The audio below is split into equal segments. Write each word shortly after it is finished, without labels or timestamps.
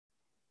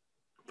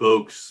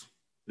Folks,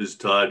 this is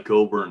Todd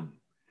Coburn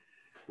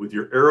with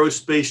your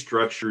Aerospace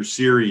Structure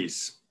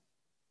series.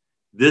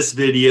 This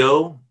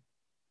video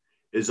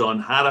is on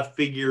how to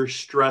figure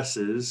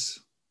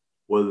stresses,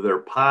 whether they're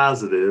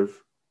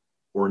positive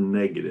or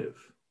negative.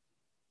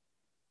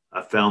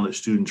 I found that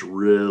students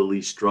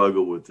really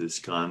struggle with this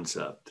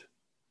concept.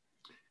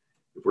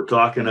 If we're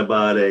talking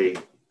about an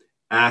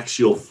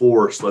axial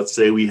force, let's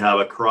say we have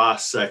a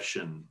cross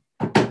section.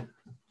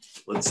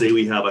 Let's say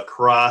we have a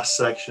cross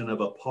section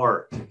of a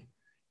part.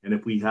 And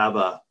if we have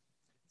a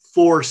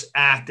force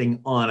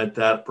acting on it,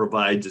 that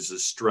provides us a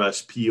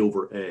stress P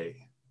over A.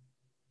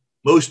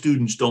 Most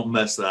students don't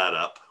mess that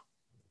up.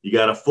 You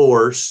got a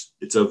force,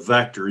 it's a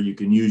vector. You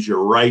can use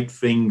your right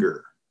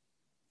finger.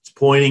 It's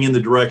pointing in the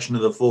direction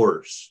of the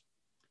force.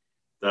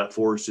 That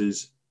force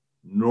is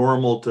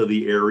normal to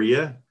the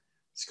area.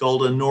 It's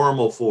called a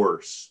normal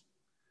force.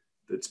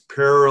 If it's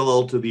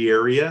parallel to the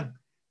area,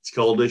 it's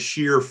called a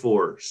shear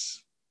force.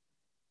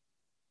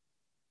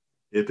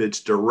 If it's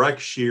direct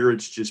shear,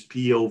 it's just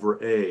P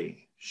over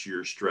A,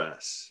 shear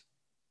stress.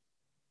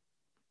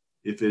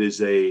 If it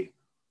is a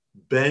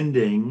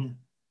bending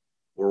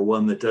or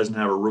one that doesn't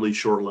have a really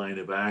short line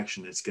of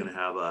action, it's going to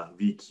have a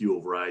VQ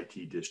over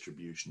IT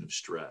distribution of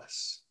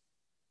stress.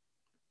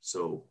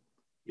 So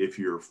if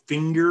your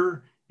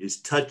finger is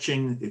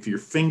touching, if your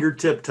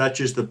fingertip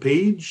touches the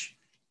page,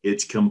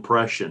 it's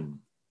compression.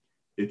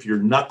 If your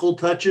knuckle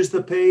touches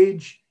the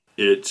page,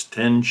 it's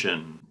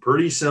tension.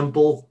 Pretty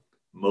simple.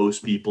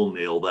 Most people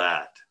nail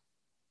that.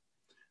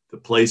 The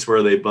place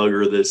where they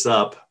bugger this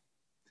up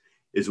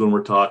is when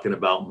we're talking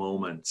about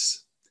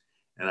moments.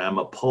 And I'm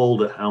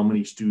appalled at how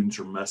many students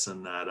are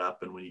messing that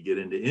up. And when you get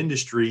into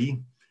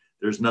industry,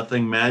 there's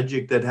nothing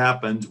magic that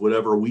happens.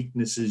 Whatever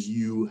weaknesses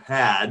you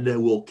had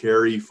will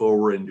carry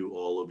forward into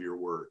all of your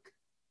work.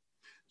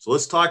 So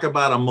let's talk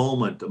about a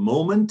moment. A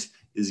moment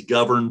is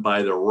governed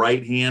by the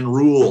right-hand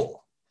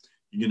rule.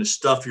 You're going to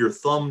stuff your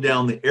thumb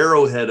down the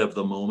arrowhead of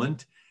the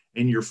moment,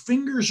 and your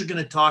fingers are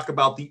going to talk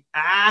about the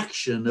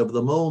action of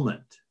the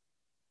moment.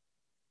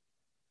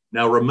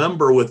 Now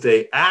remember, with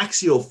an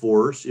axial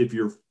force, if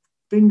your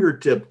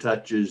fingertip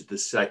touches the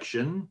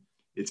section,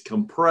 it's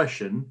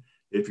compression.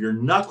 If your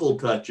knuckle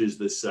touches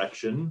the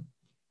section,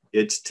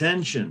 it's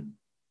tension.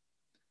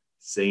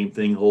 Same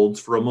thing holds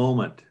for a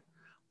moment.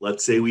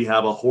 Let's say we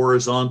have a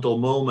horizontal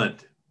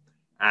moment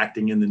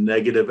acting in the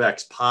negative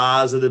X,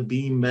 positive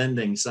beam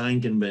bending, sign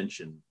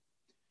convention.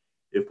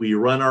 If we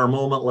run our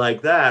moment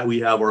like that,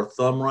 we have our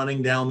thumb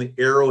running down the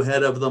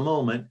arrowhead of the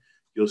moment.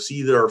 You'll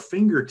see that our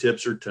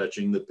fingertips are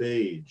touching the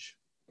page.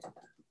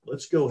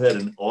 Let's go ahead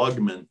and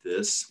augment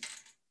this.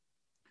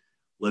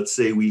 Let's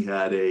say we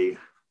had a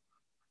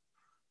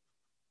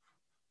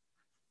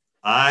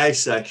I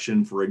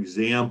section, for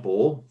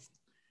example,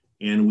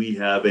 and we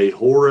have a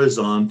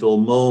horizontal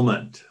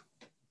moment.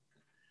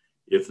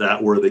 If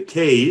that were the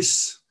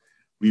case,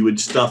 we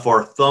would stuff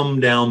our thumb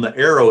down the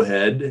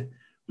arrowhead.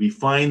 We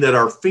find that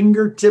our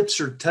fingertips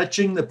are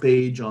touching the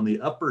page on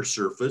the upper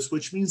surface,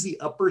 which means the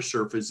upper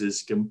surface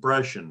is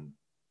compression.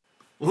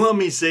 Let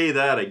me say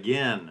that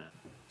again.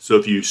 So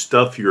if you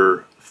stuff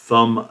your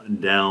thumb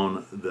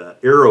down the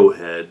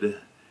arrowhead,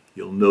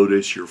 you'll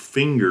notice your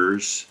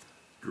fingertips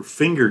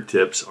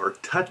are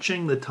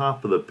touching the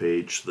top of the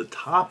page. So the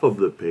top of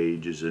the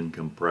page is in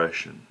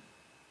compression.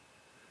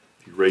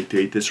 If you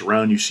rotate this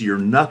around, you see your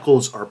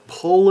knuckles are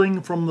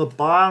pulling from the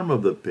bottom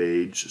of the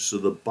page. So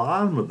the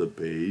bottom of the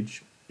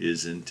page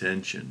is in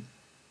tension.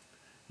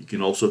 You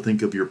can also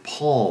think of your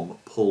palm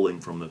pulling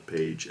from the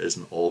page as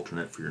an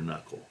alternate for your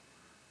knuckle.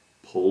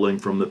 Pulling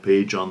from the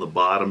page on the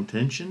bottom,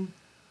 tension.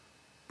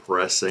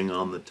 Pressing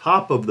on the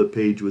top of the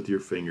page with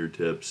your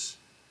fingertips,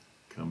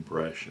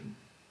 compression.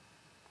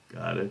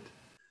 Got it?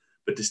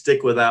 But to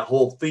stick with that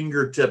whole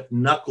fingertip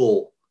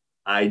knuckle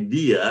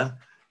idea,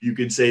 you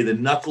could say the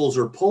knuckles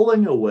are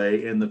pulling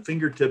away and the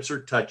fingertips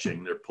are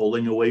touching. They're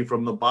pulling away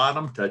from the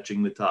bottom,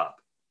 touching the top.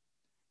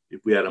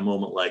 If we had a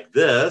moment like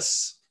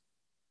this,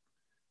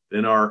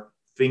 then our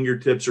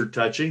fingertips are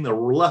touching.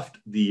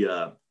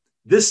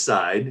 This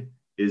side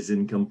is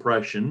in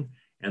compression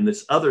and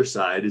this other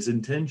side is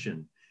in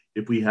tension.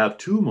 If we have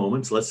two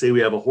moments, let's say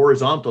we have a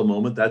horizontal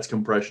moment, that's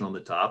compression on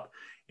the top,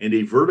 and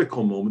a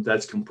vertical moment,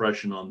 that's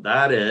compression on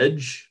that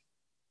edge,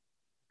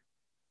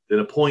 then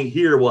a point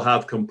here will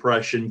have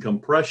compression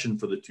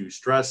for the two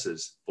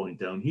stresses. Point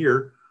down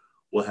here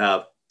will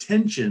have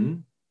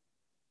tension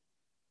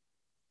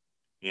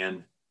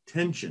and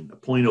tension. A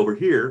point over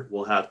here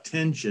will have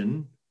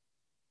tension,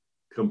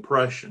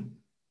 compression.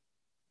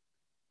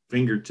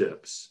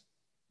 Fingertips,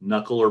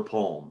 knuckle or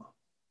palm,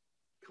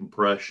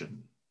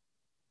 compression,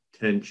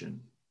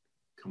 tension,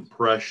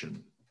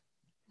 compression,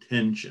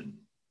 tension.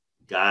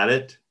 Got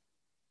it?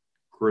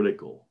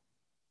 Critical.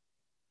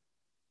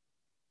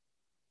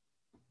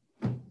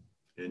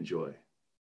 Enjoy.